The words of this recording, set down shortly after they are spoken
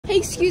Hey,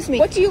 excuse me.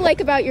 What do you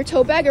like about your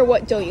tote bag, or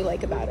what don't you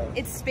like about it?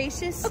 It's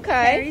spacious.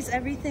 Okay. Carries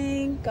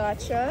everything.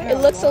 Gotcha. It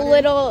looks a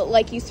little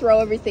like you throw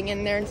everything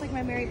in there. It's like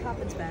my Mary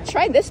Poppins bag.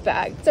 Try this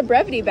bag. It's a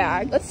brevity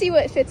bag. Let's see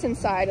what fits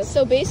inside.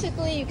 So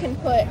basically you can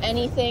put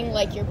anything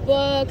like your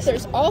books.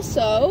 There's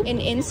also an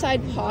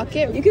inside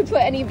pocket. You can put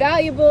any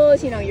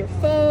valuables, you know, your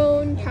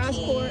phone,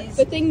 passport.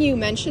 Good thing you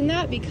mentioned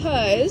that,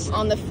 because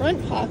on the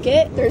front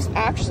pocket, there's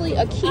actually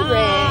a key ring.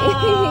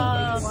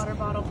 Water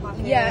bottle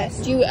pocket. Yes.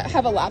 Do you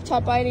have a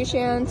laptop by any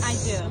chance? I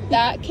do.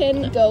 That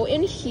can go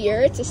in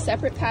here. It's a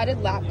separate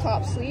padded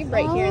laptop sleeve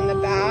right here in the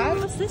back.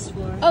 What's this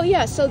for? Oh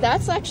yeah, so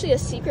that's actually a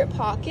secret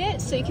pocket,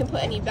 so you can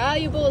put any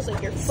valuables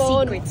like your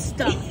phone. Secret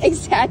stuff.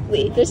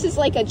 Exactly. This is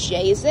like a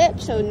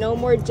J-zip, so no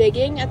more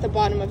digging at the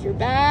bottom of your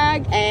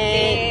bag.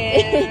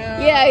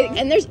 And yeah,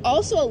 and there's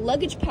also a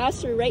luggage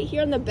pass-through right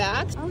here on the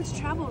back. Oh, it's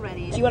travel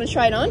ready. Do you want to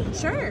try it on?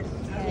 Sure.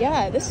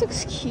 Yeah, this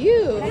looks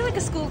cute. I feel like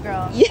a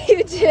schoolgirl. Yeah,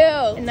 you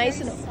do.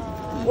 Nice and.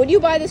 Would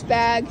you buy this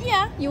bag?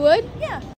 Yeah. You would? Yeah.